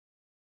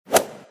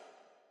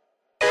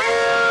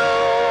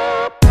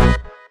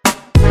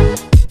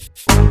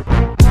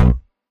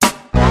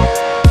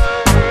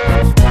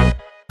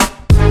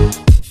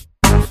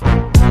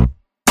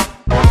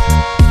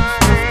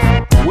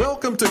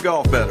to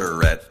Golf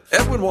Better at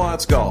Edwin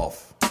Watts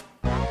Golf.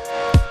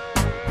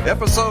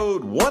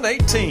 Episode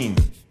 118.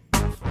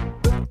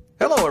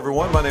 Hello,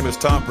 everyone. My name is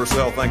Tom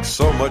Purcell. Thanks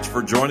so much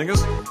for joining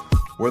us.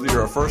 Whether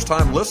you're a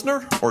first-time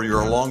listener or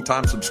you're a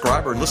long-time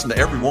subscriber, and listen to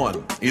every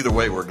one. Either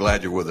way, we're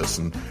glad you're with us.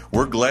 And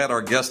we're glad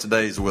our guest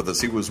today is with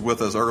us. He was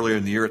with us earlier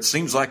in the year. It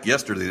seems like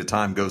yesterday. The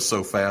time goes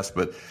so fast.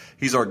 But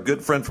he's our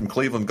good friend from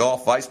Cleveland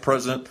Golf, Vice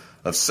President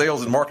of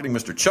Sales and Marketing,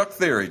 Mr. Chuck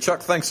Theory.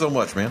 Chuck, thanks so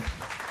much, man.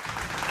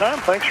 Tom,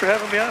 thanks for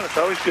having me on. It's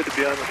always good to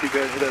be on with you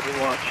guys at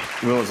Edwin Watts.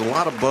 Well, there's a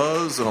lot of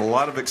buzz and a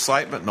lot of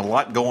excitement and a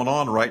lot going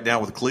on right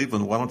now with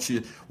Cleveland. Why don't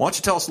you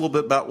tell us a little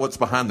bit about what's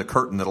behind the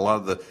curtain that a lot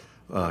of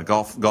the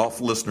golf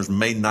listeners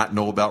may not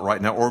know about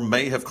right now or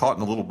may have caught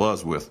in a little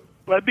buzz with?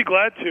 Well, I'd be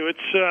glad to.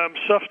 It's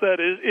stuff that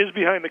is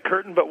behind the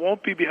curtain, but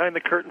won't be behind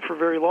the curtain for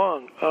very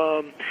long.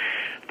 On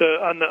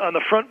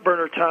the front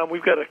burner, Tom,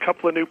 we've got a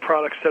couple of new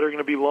products that are going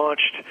to be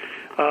launched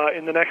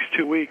in the next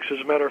 2 weeks. As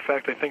a matter of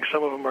fact, I think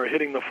some of them are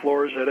hitting the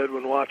floors at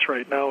Edwin Watts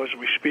right now as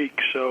we speak.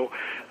 So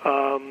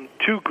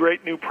two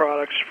great new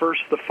products.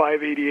 First, the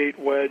 588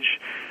 wedge.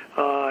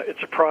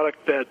 It's a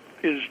product that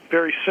is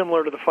very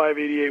similar to the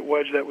 588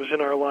 wedge that was in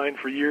our line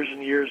for years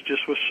and years,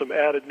 just with some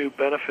added new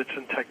benefits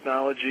and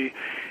technology.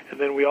 And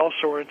then we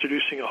also are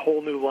introducing a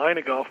whole new line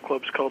of golf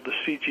clubs called the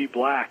CG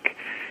Black.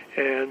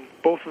 And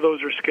both of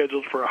those are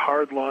scheduled for a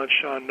hard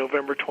launch on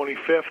November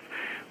 25th.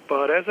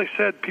 But as I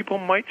said, people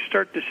might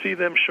start to see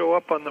them show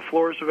up on the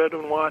floors of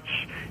Edwin Watts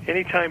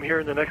anytime here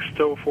in the next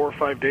 4 or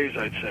 5 days,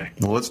 I'd say.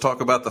 Well, let's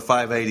talk about the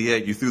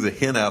 588. You threw the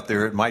hint out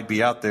there. It might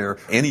be out there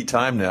any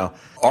time now.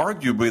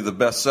 Arguably the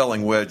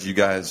best-selling wedge you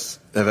guys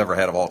have ever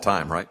had of all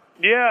time, right?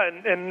 Yeah,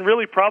 and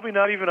really probably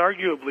not even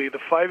arguably. The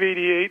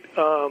 588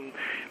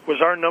 was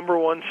our number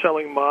one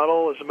selling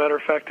model. As a matter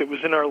of fact, it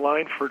was in our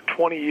line for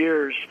 20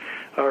 years,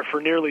 or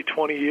for nearly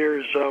 20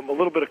 years. A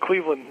little bit of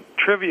Cleveland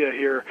trivia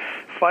here.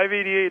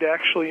 588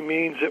 actually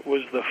means it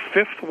was the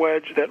fifth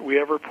wedge that we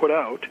ever put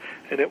out,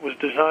 and it was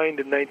designed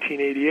in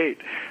 1988.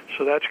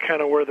 So that's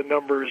kind of where the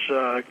numbers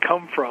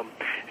come from.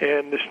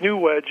 And this new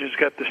wedge has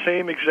got the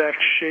same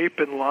exact shape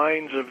and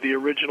lines of the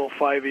original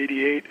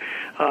 588,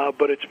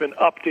 but it's been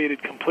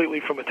updated completely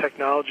from a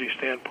technology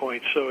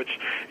standpoint. So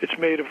it's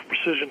made of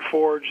precision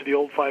forge. The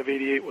old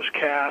 588 was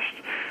cast,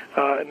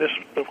 and this,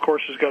 of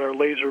course, has got our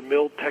laser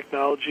milled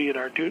technology and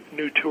our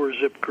new Tour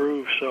Zip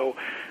groove. So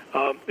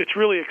it's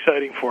really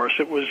exciting for us.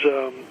 It was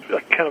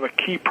kind of a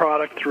key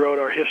product throughout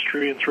our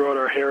history and throughout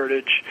our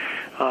heritage.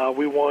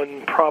 We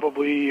won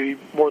probably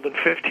more than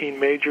 15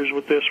 majors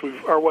with this.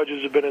 Our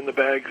wedges have been in the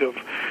bags of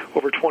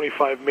over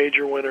 25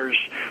 major winners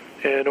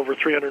and over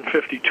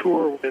 350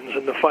 tour wins,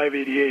 and the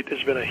 588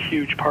 has been a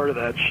huge part of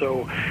that.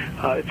 So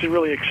it's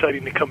really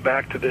exciting to come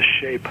back to this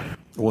shape.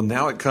 Well,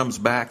 now it comes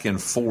back in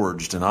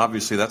forged, and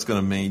obviously that's going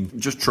to mean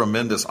just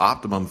tremendous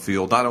optimum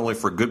feel, not only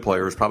for good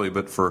players probably,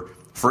 but for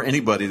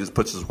anybody that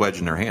puts his wedge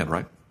in their hand,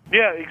 right?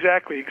 Yeah,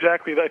 exactly.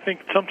 I think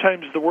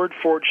sometimes the word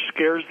forge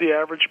scares the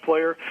average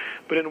player,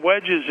 but in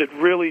wedges it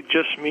really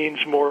just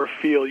means more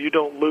feel. You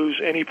don't lose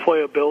any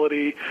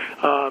playability,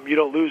 you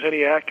don't lose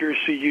any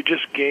accuracy. You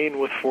just gain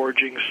with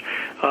forgings.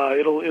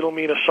 It'll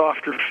mean a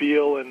softer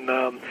feel,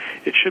 and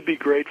it should be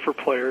great for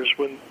players.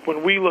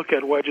 When we look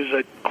at wedges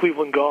at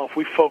Cleveland Golf,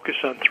 we focus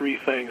on three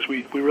things.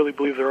 We really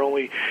believe there are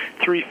only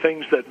three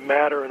things that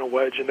matter in a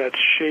wedge, and that's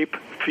shape,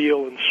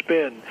 feel, and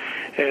spin.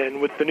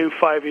 And with the new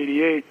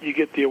 588, you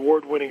get the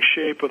award-winning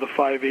shape of the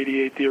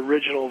 588, the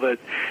original, that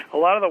a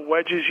lot of the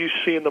wedges you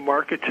see in the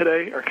market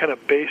today are kind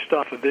of based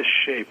off of this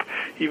shape.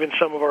 Even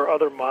some of our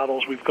other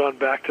models, we've gone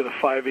back to the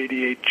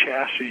 588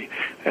 chassis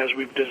as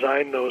we've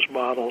designed those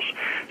models.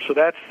 So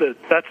that's the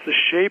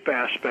shape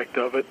aspect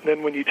of it. And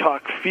then when you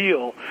talk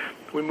feel,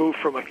 we move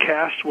from a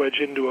cast wedge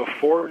into a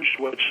forged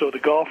wedge, so the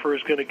golfer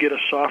is going to get a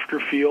softer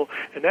feel,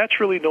 and that's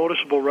really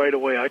noticeable right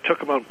away. I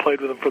took him out and played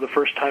with him for the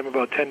first time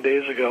about 10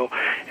 days ago,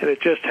 and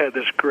it just had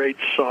this great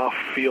soft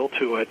feel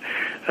to it.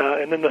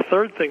 And then the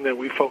third thing that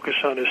we focus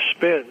on is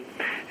spin.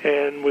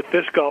 And with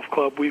this golf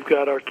club, we've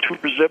got our Tour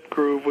Zip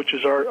groove, which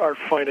is our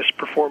finest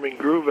performing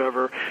groove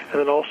ever, and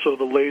then also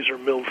the laser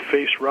milled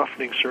face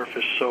roughening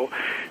surface. So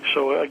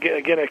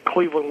again at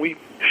Cleveland,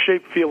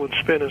 shape, feel, and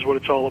spin is what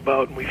it's all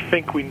about, and we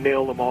think we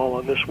nail them all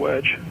on this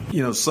wedge.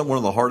 You know, one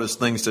of the hardest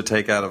things to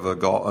take out of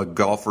a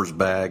golfer's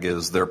bag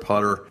is their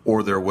putter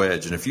or their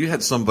wedge. And if you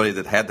had somebody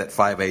that had that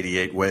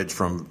 588 wedge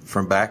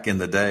from back in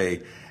the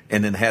day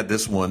and then had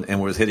this one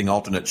and was hitting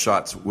alternate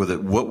shots with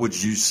it, what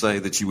would you say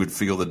that you would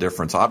feel the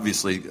difference?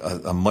 Obviously,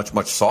 a much,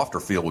 much softer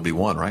feel would be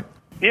one, right?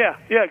 Yeah,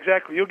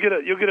 exactly. You'll get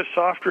a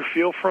softer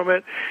feel from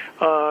it.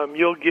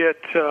 You'll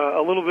get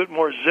a little bit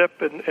more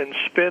zip and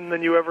spin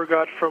than you ever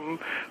got from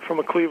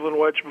a Cleveland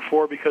wedge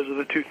before because of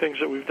the two things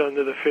that we've done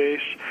to the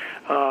face.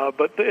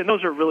 And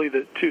those are really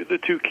the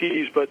two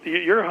keys. But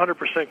you're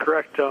 100%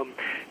 correct.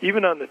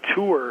 Even on the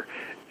tour,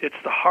 it's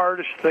the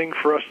hardest thing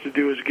for us to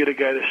do is get a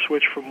guy to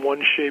switch from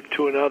one shape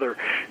to another.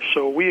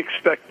 So we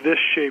expect this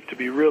shape to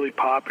be really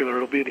popular.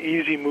 It'll be an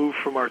easy move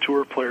from our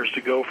tour players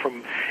to go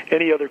from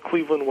any other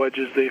Cleveland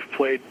wedges they've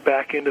played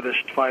back into this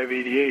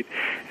 588.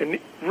 And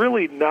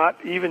really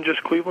not even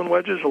just Cleveland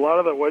wedges. A lot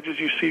of the wedges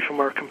you see from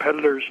our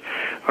competitors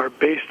are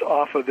based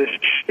off of this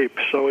shape.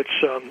 So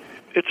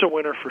it's a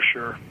winner for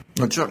sure.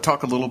 Chuck,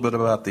 talk a little bit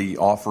about the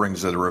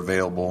offerings that are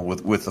available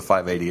with the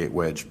 588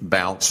 wedge,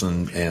 bounce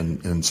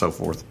and so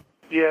forth.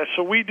 Yeah,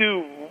 so we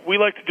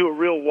like to do a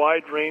real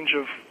wide range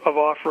of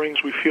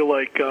offerings. We feel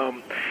like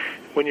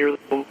when you're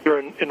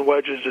in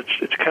wedges,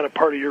 it's kind of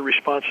part of your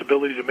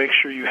responsibility to make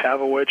sure you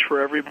have a wedge for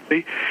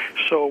everybody.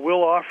 So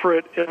we'll offer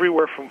it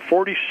everywhere from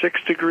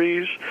 46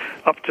 degrees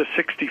up to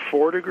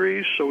 64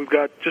 degrees. So we've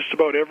got just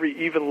about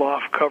every even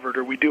loft covered,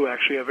 or we do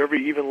actually have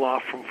every even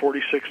loft from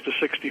 46 to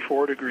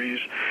 64 degrees.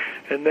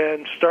 And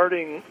then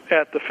starting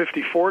at the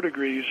 54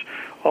 degrees,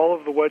 all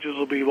of the wedges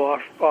will be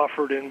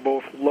offered in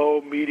both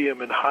low,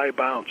 medium, and high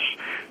bounce.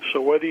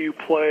 So whether you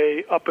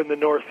play up in the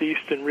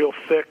Northeast in real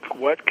thick,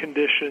 wet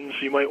conditions,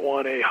 you might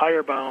want a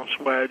higher bounce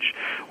wedge,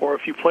 or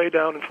if you play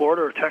down in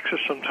Florida or Texas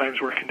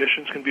sometimes where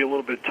conditions can be a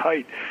little bit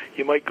tight,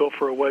 you might go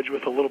for a wedge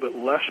with a little bit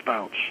less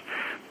bounce.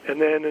 And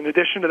then in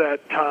addition to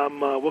that, Tom,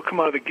 we'll come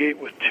out of the gate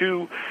with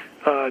two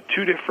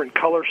different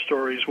color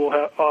stories. We'll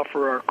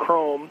offer our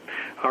chrome,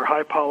 our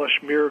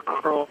high-polished mirror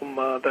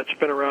chrome that's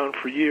been around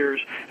for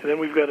years, and then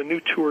we've got a new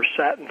tour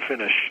satin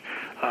finish,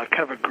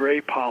 kind of a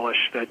gray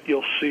polish that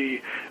you'll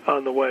see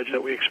on the wedge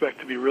that we expect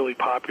to be really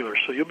popular.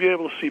 So you'll be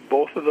able to see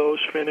both of those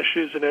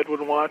finishes in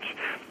Edwin Watts,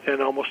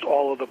 and almost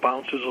all of the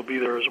bounces will be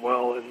there as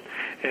well,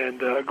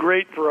 and a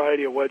great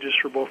variety of wedges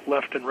for both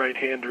left and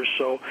right-handers.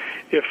 So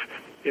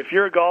if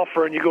you're a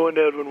golfer and you go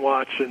into Edwin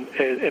Watts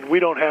and we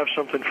don't have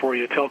something for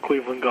you, tell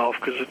Cleveland Golf,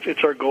 because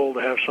it's our goal to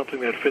have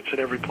something that fits in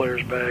every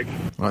player's bag.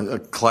 A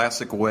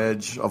classic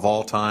wedge of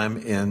all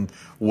time, and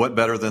what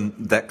better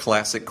than that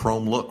classic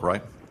chrome look,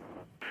 right?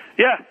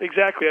 Yeah,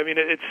 exactly. I mean,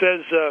 it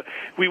says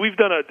we've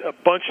done a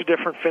bunch of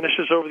different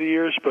finishes over the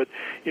years, but,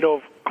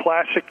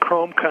 classic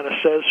chrome kind of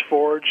says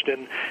forged,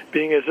 and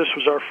being as this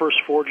was our first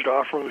forged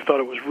offering, we thought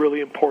it was really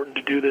important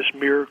to do this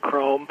mirror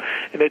chrome,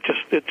 and it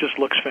just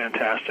looks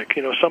fantastic.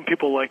 Some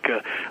people like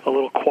a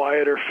little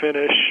quieter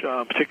finish,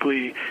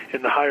 particularly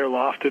in the higher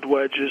lofted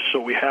wedges,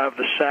 so we have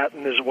the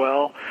satin as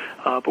well,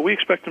 but we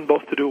expect them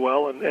both to do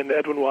well, and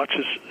Edwin Watts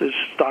is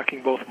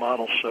stocking both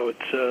models, so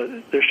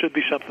there should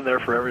be something there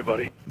for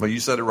everybody. Well, you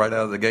said it right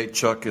out of the gate,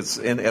 Chuck. It's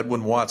in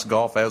Edwin Watts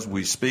Golf as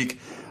we speak.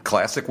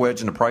 Classic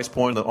wedge and the price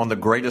point on the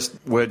greatest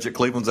wedge that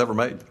Cleveland's ever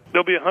made.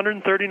 They'll be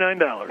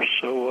 $139,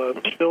 so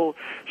still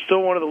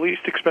one of the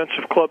least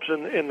expensive clubs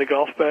in the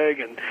golf bag,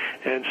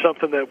 and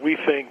something that we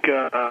think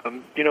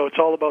it's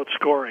all about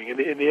scoring. In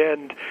the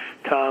end,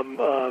 Tom,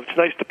 it's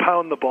nice to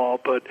pound the ball,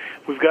 but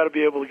we've got to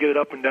be able to get it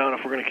up and down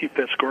if we're going to keep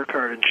that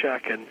scorecard in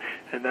check,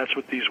 and that's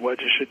what these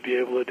wedges should be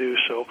able to do.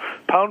 So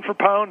pound for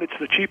pound, it's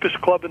the cheapest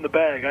club in the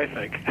bag, I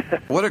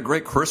think. What a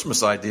great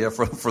Christmas idea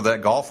for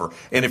that golfer.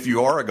 And if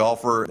you are a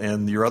golfer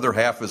and your other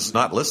half is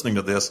not listening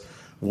to this,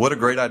 what a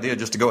great idea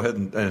just to go ahead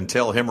and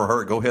tell him or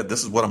her, go ahead,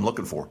 this is what I'm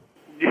looking for.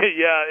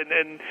 Yeah,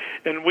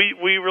 and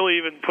we really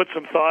even put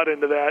some thought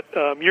into that.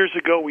 Years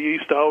ago, we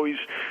used to always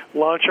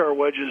launch our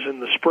wedges in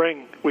the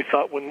spring. We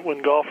thought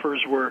when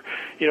golfers were,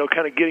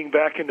 kind of getting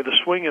back into the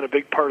swing in a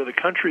big part of the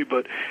country,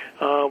 but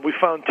we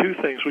found two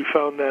things. We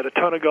found that a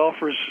ton of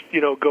golfers,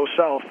 go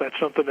south. That's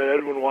something that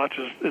Edwin Watts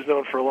is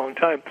known for a long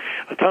time.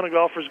 A ton of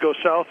golfers go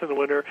south in the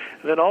winter,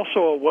 and then also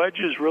a wedge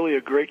is really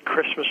a great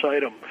Christmas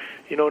item.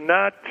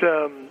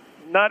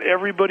 Not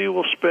everybody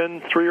will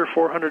spend $300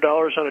 or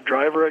 $400 on a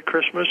driver at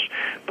Christmas,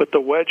 but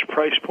the wedge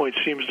price point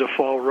seems to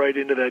fall right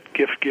into that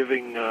gift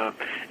giving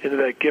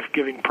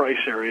price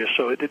area.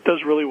 So it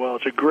does really well.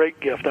 It's a great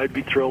gift. I'd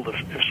be thrilled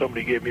if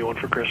somebody gave me one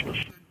for Christmas.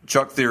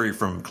 Chuck Theory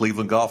from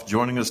Cleveland Golf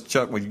joining us.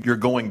 Chuck, you're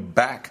going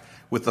back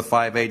with the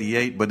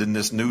 588, but in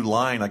this new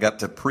line, I got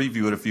to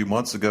preview it a few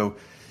months ago.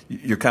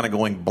 You're kind of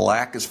going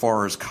black as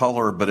far as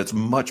color, but it's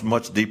much,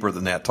 much deeper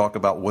than that. Talk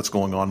about what's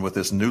going on with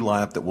this new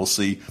lineup that we'll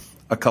see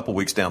a couple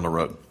weeks down the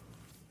road.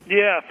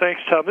 Yeah,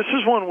 thanks, Tom. This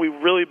is one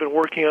we've really been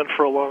working on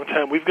for a long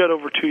time. We've got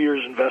over 2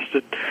 years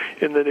invested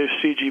in the new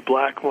CG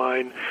Black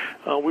line.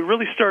 We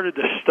really started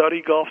to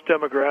study golf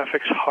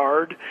demographics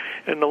hard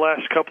in the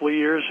last couple of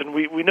years, and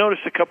we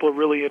noticed a couple of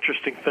really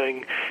interesting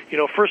things.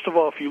 First of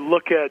all, if you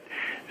look at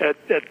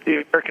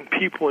the American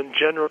people in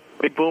general,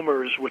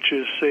 boomers, which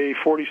is, say,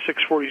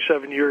 46,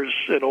 47 years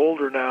and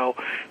older now,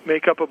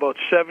 make up about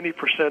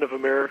 70% of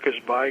America's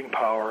buying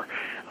power.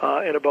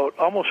 And about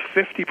almost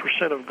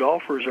 50% of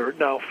golfers are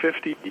now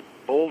 50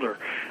 older,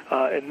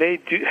 and they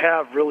do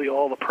have really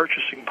all the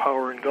purchasing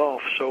power in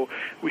golf. So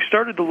we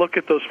started to look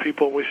at those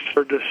people, and we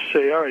started to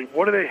say, all right,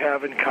 what do they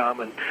have in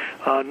common?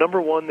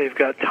 Number one, they've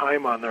got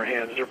time on their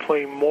hands. They're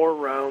playing more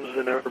rounds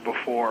than ever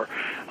before.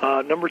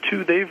 Number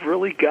two, they've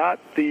really got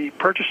the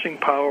purchasing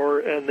power,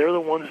 and they're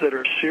the ones that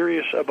are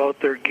serious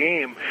about their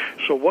game.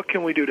 So what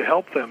can we do to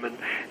help them? And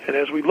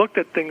as we looked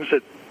at things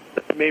that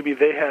maybe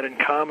they had in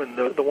common.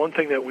 The one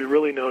thing that we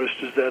really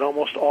noticed is that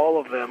almost all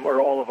of them,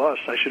 or all of us,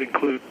 I should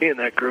include me in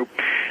that group,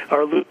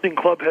 are losing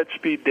club head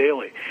speed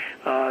daily.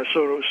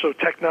 So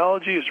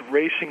technology is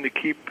racing to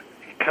keep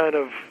kind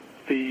of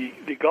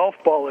the golf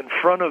ball in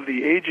front of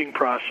the aging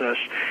process,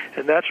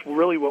 and that's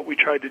really what we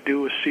tried to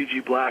do with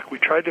CG Black. We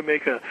tried to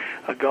make a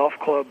golf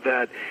club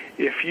that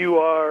if you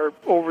are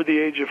over the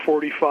age of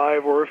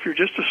 45, or if you're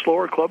just a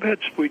slower club head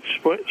speed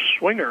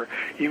swinger,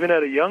 even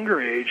at a younger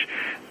age,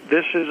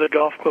 this is a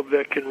golf club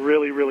that can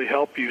really, really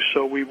help you.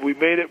 So we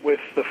made it with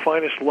the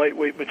finest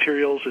lightweight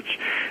materials.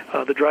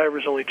 It's the driver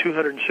is only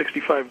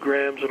 265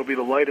 grams. It'll be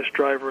the lightest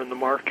driver in the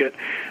market.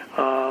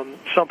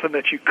 Something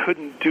that you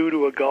couldn't do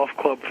to a golf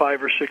club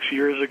 5 or 6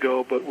 years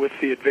ago, but with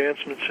the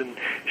advancements in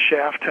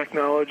shaft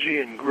technology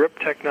and grip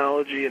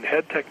technology and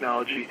head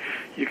technology,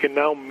 you can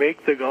now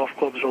make the golf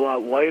clubs a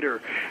lot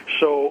lighter.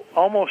 So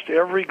almost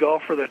every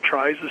golfer that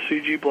tries the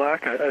CG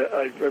Black,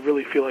 I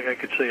really feel like I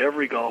could say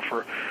every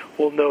golfer,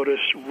 will notice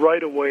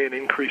right away an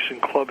increase in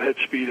club head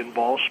speed and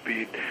ball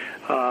speed,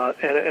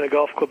 and a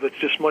golf club that's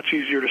just much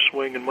easier to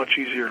swing and much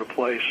easier to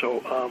play.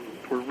 So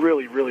we're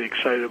really, really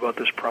excited about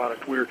this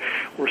product. We're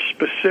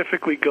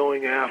specifically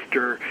going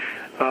after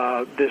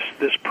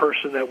this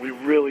person that we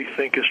really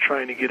think is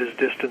trying to get his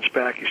distance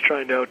back. He's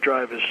trying to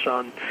outdrive his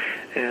son,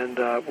 and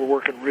we're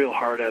working real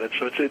hard at it.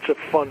 So it's a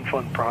fun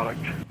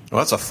product. Well,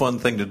 that's a fun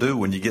thing to do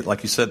when you get,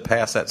 like you said,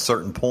 past that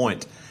certain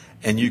point,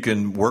 and you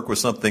can work with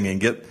something and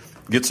get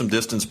some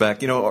distance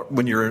back. You know,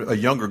 when you're a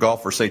younger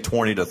golfer, say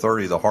 20 to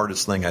 30, the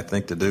hardest thing I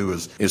think to do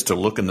is to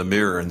look in the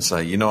mirror and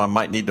say, you know, I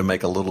might need to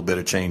make a little bit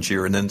of change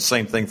here. And then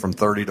same thing from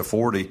 30 to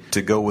 40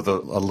 to go with a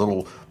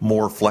little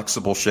more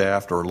flexible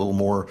shaft or a little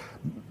more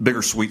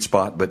bigger sweet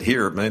spot. But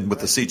here, man, with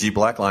the CG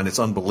Black line, it's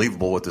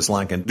unbelievable what this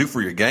line can do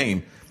for your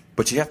game.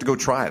 But you have to go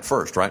try it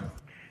first, right?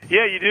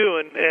 Yeah, you do,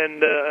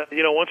 and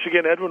you know, once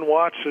again, Edwin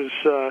Watts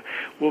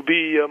will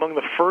be among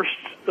the first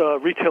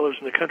retailers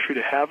in the country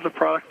to have the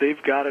product.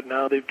 They've got it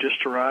now; they've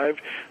just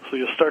arrived, so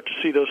you'll start to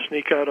see those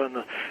sneak out on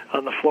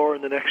the floor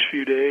in the next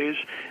few days.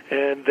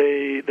 And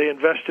they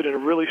invested in a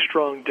really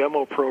strong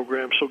demo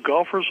program, so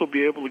golfers will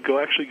be able to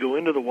go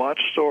into the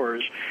Watts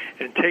stores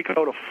and take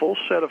out a full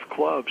set of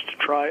clubs to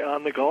try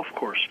on the golf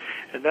course.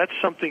 And that's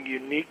something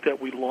unique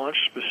that we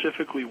launched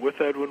specifically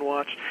with Edwin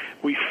Watts.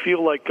 We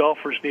feel like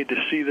golfers need to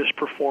see this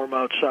perform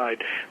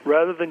outside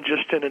rather than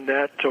just in a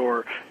net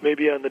or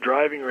maybe on the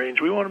driving range.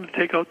 We want them to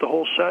take out the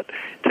whole set,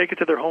 take it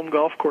to their home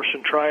golf course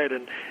and try it.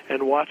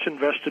 And Watts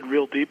invested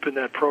real deep in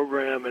that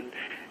program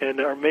and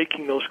are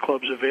making those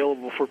clubs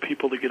available for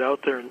people to get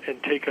out there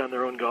and take on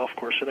their own golf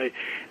course. And I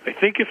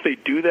think if they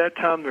do that,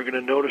 Tom, they're going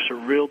to notice a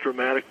real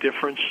dramatic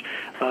difference.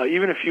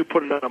 Even if you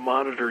put it on a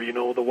monitor, you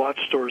know, the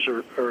Watts stores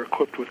are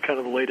equipped with kind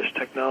of the latest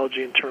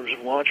technology in terms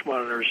of launch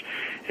monitors,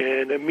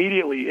 and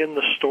immediately in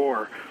the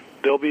store,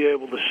 they'll be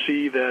able to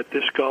see that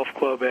this golf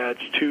club adds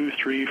 2,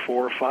 3,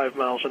 4, 5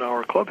 miles an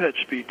hour club head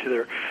speed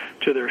to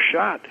their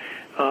shot,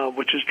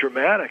 which is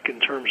dramatic in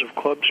terms of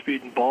club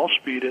speed and ball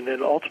speed, and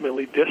then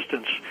ultimately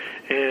distance.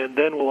 And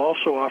then we'll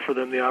also offer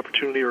them the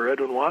opportunity, or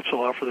Edwin Watts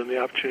will offer them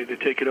the opportunity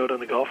to take it out on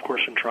the golf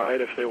course and try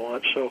it if they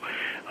want. So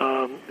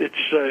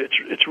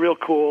it's real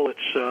cool.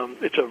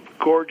 It's a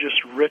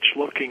gorgeous,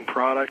 rich-looking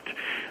product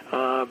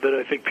that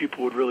I think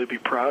people would really be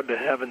proud to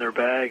have in their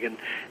bag.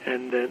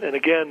 And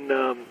again,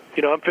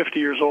 you know, I'm 50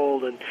 years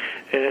old, and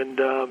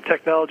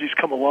technology's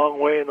come a long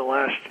way in the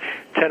last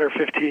 10 or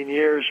 15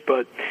 years,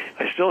 but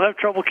I still have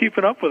trouble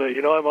keeping up with it.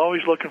 You know, I'm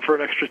always looking for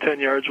an extra 10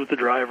 yards with the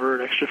driver,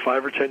 an extra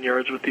 5 or 10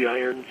 yards with the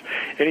irons,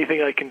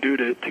 anything I can do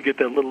to get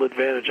that little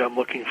advantage I'm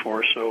looking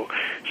for. So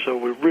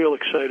we're real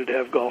excited to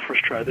have golfers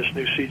try this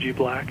new CG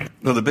Black.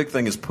 No, the big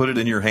thing is put it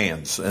in your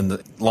hands, and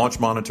the launch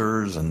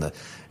monitors and the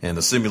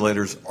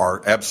simulators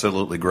are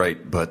absolutely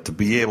great, but to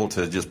be able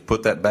to just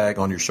put that bag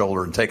on your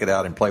shoulder and take it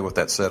out and play with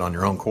that set on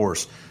your own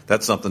course,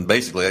 that's something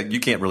basically you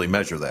can't really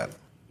measure that.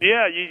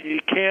 Yeah,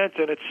 you can't,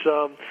 and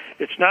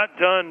it's not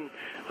done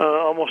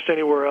almost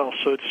anywhere else.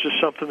 So it's just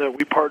something that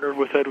we partnered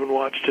with Edwin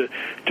Watts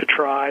to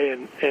try,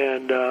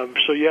 and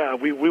so yeah,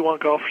 we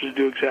want golfers to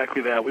do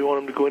exactly that. We want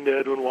them to go into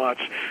Edwin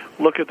Watts,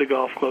 look at the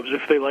golf clubs.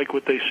 If they like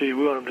what they see,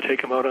 we want them to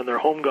take them out on their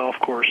home golf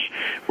course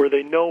where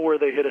they know where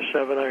they hit a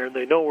 7-iron,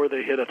 they know where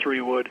they hit a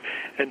 3-wood,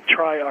 and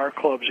try our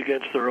clubs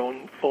against their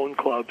own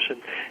clubs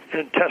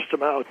and test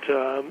them out.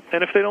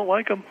 And if they don't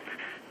like them,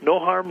 no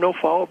harm, no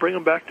foul, bring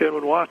them back to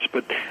Edwin Watts.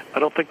 But I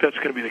don't think that's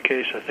going to be the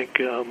case. I think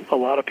a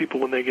lot of people,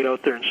 when they get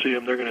out there and see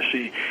them, they're going to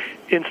see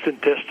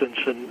instant distance.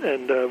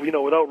 And you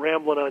know, without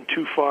rambling on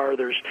too far,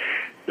 there's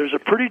a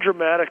pretty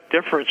dramatic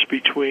difference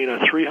between a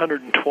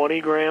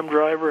 320-gram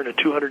driver and a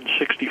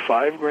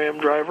 265-gram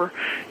driver.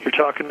 You're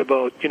talking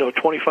about, you know,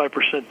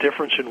 25%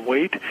 difference in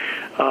weight,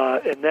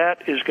 and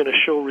that is going to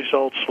show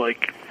results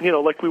like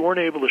we weren't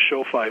able to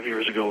show 5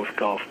 years ago with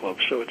golf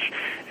clubs. So it's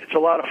a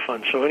lot of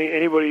fun. So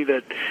anybody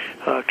that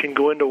can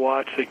go into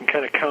Watts, they can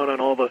kind of count on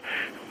all the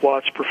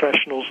Watts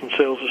professionals and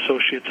sales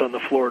associates on the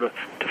floor to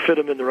fit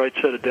them in the right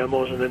set of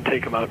demos and then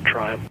take them out and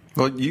try them.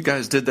 Well, you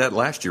guys did that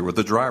last year with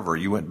the driver.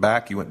 You went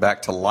back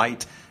to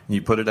light, and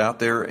you put it out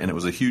there, and it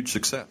was a huge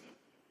success.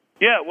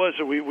 Yeah, it was.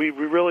 We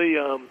really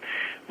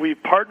we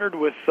partnered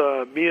with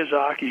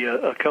Miyazaki,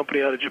 a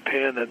company out of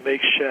Japan that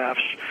makes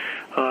shafts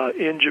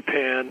in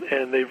Japan,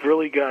 and they've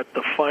really got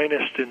the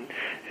finest in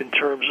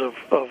terms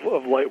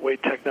of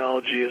lightweight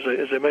technology.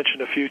 As I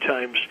mentioned a few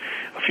times,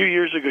 a few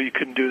years ago you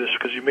couldn't do this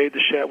because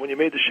when you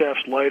made the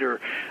shafts lighter,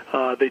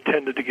 they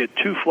tended to get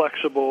too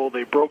flexible.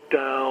 They broke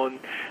down.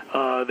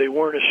 They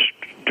weren't as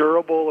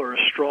durable or as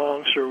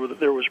strong, so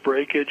there was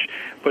breakage.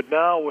 But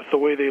now, with the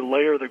way they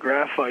layer the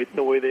graphite and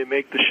the way they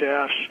make the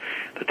shafts,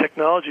 the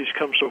technology's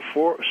come so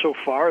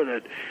far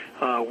that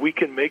we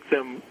can make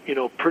them,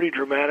 pretty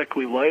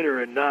dramatically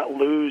lighter and not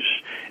lose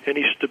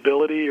any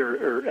stability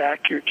or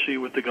accuracy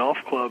with the golf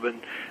club.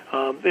 And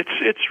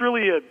it's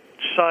really a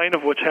sign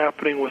of what's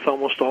happening with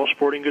almost all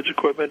sporting goods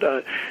equipment,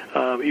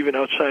 even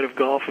outside of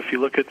golf. If you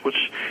look at what's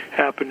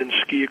happened in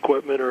ski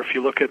equipment, or if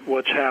you look at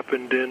what's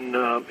happened in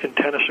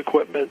tennis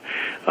equipment,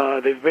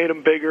 they've made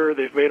them bigger,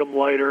 they've made them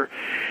lighter,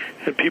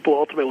 and people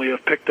ultimately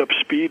have picked up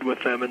speed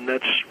with them, and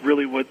that's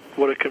really what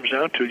it comes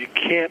down to. You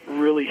can't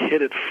really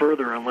hit it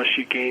further unless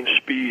you gain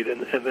speed,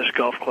 and this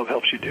golf club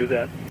helps you do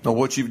that. Now,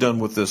 what you've done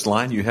with this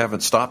line, you haven't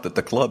stopped at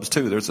the clubs,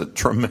 too. There's a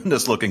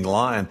tremendous-looking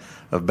line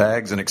of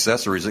bags and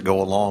accessories that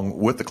go along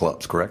with the clubs,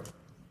 correct?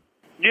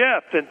 Yeah,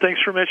 and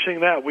thanks for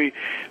mentioning that. We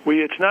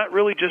it's not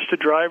really just a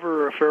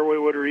driver or a fairway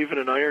wood or even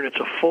an iron. It's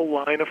a full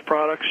line of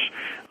products.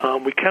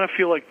 We kind of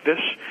feel like this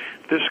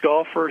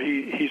golfer,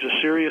 he's a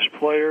serious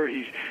player.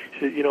 He's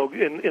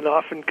in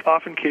often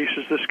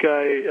cases, this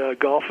guy,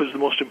 golf is the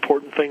most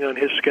important thing on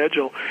his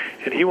schedule,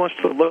 and he wants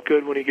to look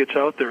good when he gets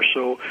out there.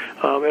 So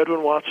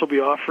Edwin Watts will be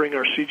offering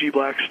our CG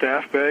Black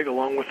staff bag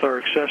along with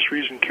our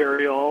accessories and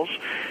carry-alls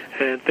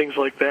and things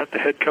like that. The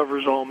head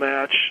covers all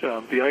match.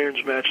 The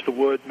irons match the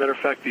wood. Matter of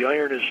fact, the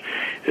iron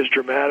is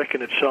dramatic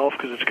in itself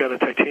because it's got a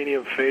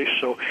titanium face.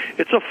 So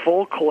it's a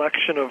full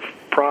collection of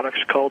products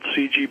called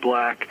CG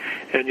Black,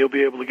 and you'll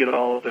be able to get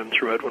all of them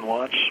through Edwin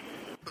Watts.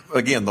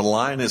 Again, the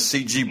line is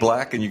CG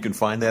Black, and you can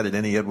find that at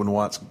any Edwin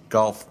Watts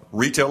Golf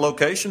retail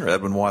location or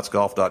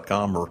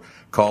edwinwattsgolf.com, or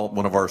call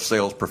one of our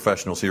sales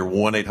professionals here,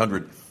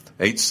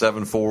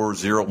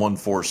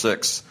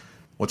 1-800-874-0146.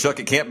 Well, Chuck,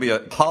 it can't be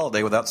a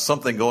holiday without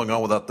something going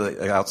on, without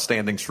the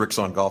outstanding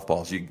Srixon golf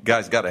balls. You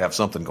guys got to have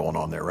something going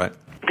on there, right?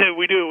 Yeah,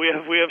 we do. We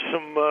have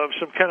some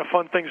kind of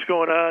fun things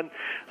going on.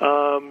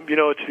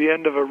 It's the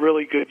end of a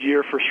really good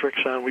year for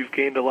Srixon. We've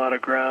gained a lot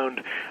of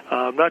ground,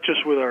 not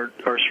just with our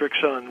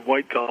Srixon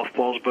white golf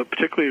balls, but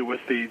particularly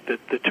with the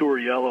Tour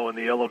Yellow and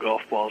the yellow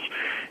golf balls.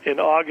 In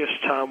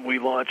August, Tom, we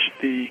launched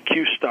the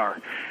Q-Star.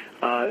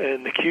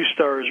 And the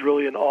Q-Star is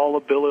really an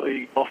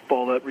all-ability golf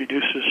ball that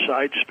reduces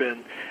side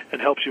spin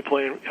and helps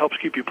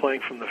keep you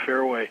playing from the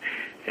fairway.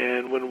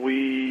 And when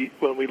we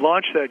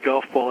launched that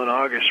golf ball in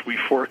August, we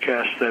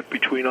forecast that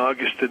between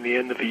August and the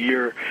end of the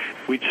year,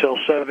 we'd sell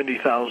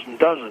 70,000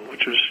 dozen,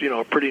 which was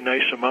a pretty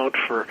nice amount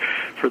for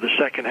the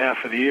second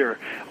half of the year.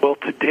 Well,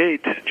 to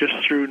date, just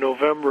through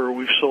November,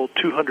 we've sold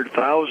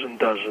 200,000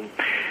 dozen,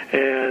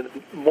 and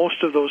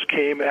most of those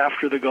came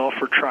after the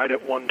golfer tried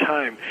it one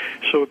time.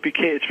 So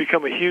it's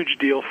become a huge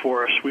deal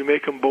for us. We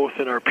make them both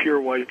in our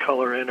pure white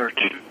color and our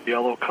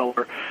yellow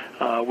color,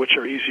 which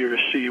are easier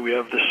to see. We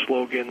have this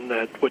slogan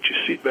that what you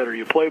see better,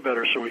 you play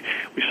better, so we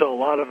sell a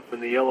lot of them in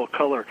the yellow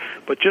color.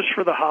 But just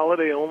for the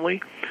holiday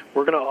only,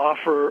 we're going to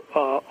offer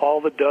all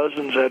the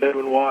dozens at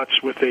Edwin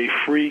Watts with a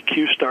free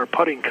Q-Star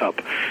putting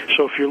cup.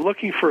 So if you're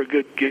looking for a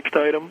good gift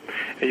item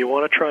and you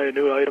want to try a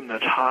new item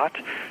that's hot,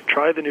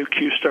 try the new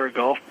Q-Star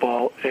golf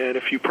ball, and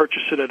if you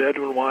purchase it at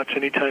Edwin Watts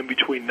anytime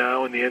between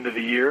now and the end of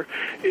the year,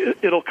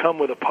 it'll come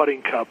with a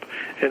putting cup,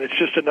 and it's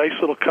just a nice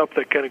little cup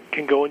that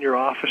can go in your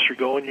office or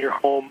go in your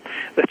home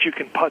that you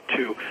can putt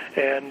to,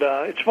 and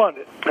it's fun.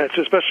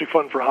 It's especially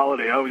fun for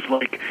holiday. I always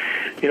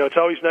it's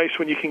always nice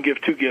when you can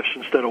give two gifts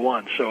instead of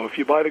one. So if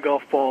you buy the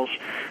golf balls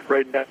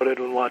right now at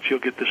Edwin Watts, you'll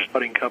get this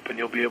putting cup, and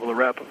you'll be able to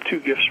wrap up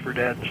two gifts for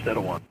Dad instead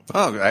of one.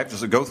 Oh,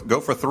 actually,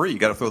 go for three. You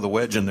got to throw the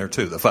wedge in there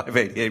too, the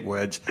 588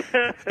 wedge,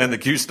 and the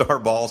Q-Star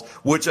balls.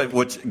 Which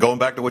going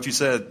back to what you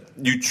said,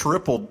 you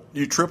tripled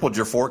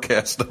your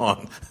forecast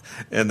on,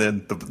 and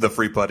then the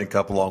free putting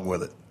cup along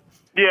with it.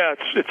 Yeah,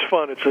 it's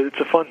fun. It's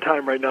a fun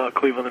time right now at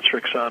Cleveland and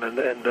Srixon, and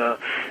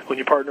when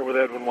you partner with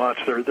Edwin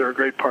Watts, they're a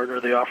great partner.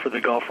 They offer the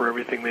golfer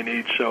everything they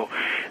need, so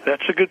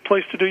that's a good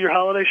place to do your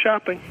holiday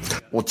shopping.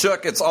 Well,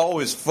 Chuck, it's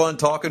always fun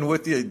talking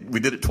with you. We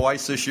did it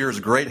twice this year. It's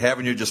great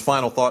having you. Just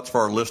final thoughts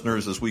for our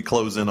listeners as we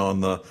close in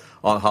on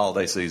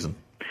holiday season.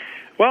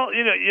 Well,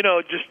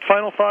 just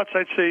final thoughts.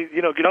 I'd say,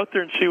 get out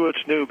there and see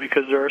what's new,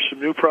 because there are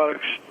some new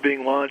products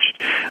being launched.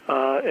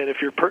 And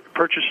if you're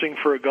purchasing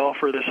for a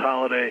golfer this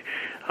holiday,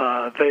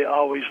 they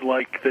always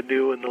like the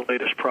new and the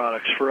latest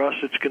products. For us,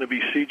 it's going to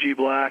be CG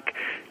Black,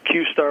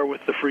 Q-Star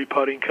with the free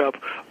putting cup,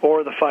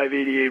 or the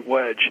 588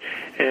 wedge.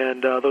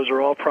 And those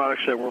are all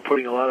products that we're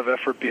putting a lot of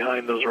effort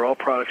behind. Those are all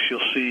products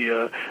you'll see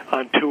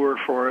on tour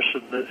for us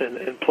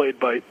and played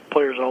by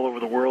players all over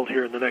the world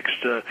here in the next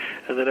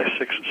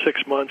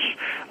six months.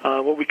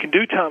 What we can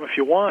do, Tom, if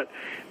you want,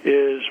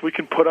 is we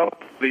can put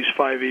up these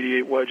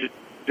 588 wedges.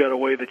 Got a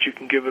way that you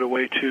can give it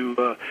away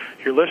to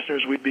your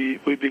listeners. We'd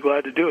be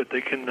glad to do it.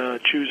 They can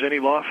choose any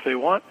loft they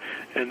want,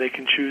 and they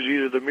can choose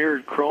either the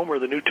mirrored chrome or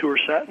the new tour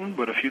satin.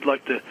 But if you'd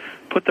like to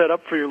put that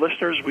up for your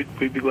listeners, we'd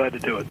be glad to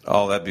do it.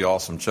 Oh, that'd be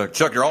awesome, Chuck.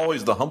 Chuck, you're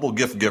always the humble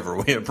gift giver.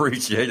 We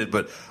appreciate it.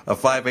 But a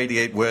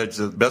 588 wedge,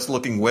 the best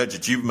looking wedge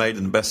that you've made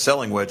and the best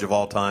selling wedge of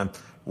all time,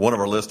 one of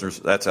our listeners,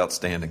 that's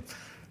outstanding.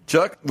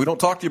 Chuck, we don't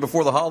talk to you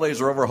before the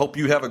holidays are over. I hope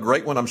you have a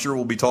great one. I'm sure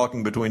we'll be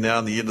talking between now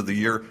and the end of the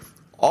year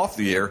off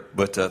the air,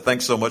 but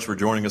thanks so much for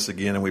joining us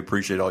again, and we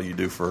appreciate all you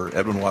do for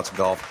Edwin Watts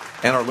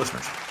Golf and our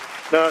listeners.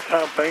 No,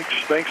 Tom,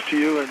 thanks to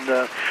you,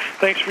 and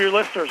thanks for your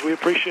listeners. We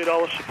appreciate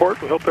all the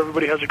support. We hope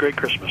everybody has a great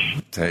Christmas.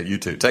 Hey, you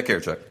too. Take care,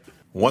 Chuck.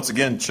 Once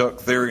again,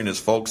 Chuck Theory and his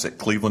folks at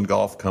Cleveland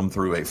Golf come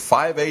through a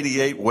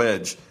 588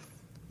 wedge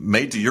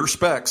made to your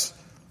specs.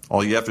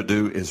 All you have to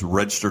do is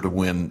register to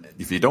win.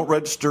 If you don't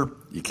register,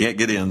 you can't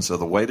get in, so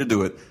the way to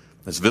do it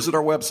is visit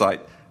our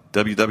website,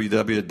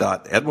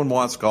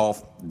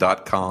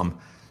 www.edwinwattsgolf.com.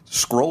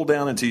 Scroll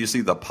down until you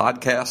see the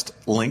podcast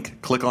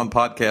link. Click on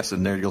podcast,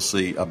 and there you'll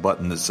see a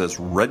button that says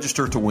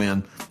register to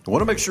win. I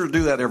want to make sure to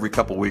do that every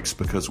couple weeks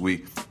because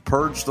we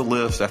purge the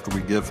list after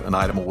we give an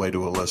item away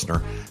to a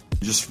listener.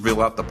 Just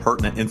fill out the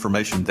pertinent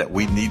information that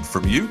we need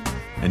from you,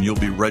 and you'll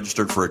be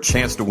registered for a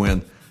chance to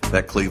win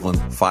that Cleveland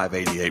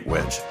 588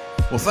 wedge.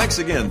 Well, thanks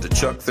again to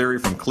Chuck Theory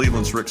from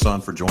Cleveland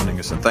Srixon for joining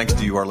us, and thanks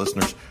to you, our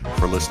listeners,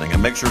 for listening.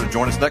 And make sure to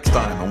join us next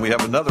time when we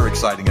have another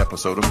exciting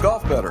episode of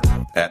Golf Better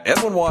at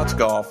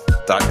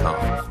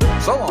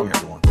EdwinWattsGolf.com. So long,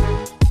 everyone.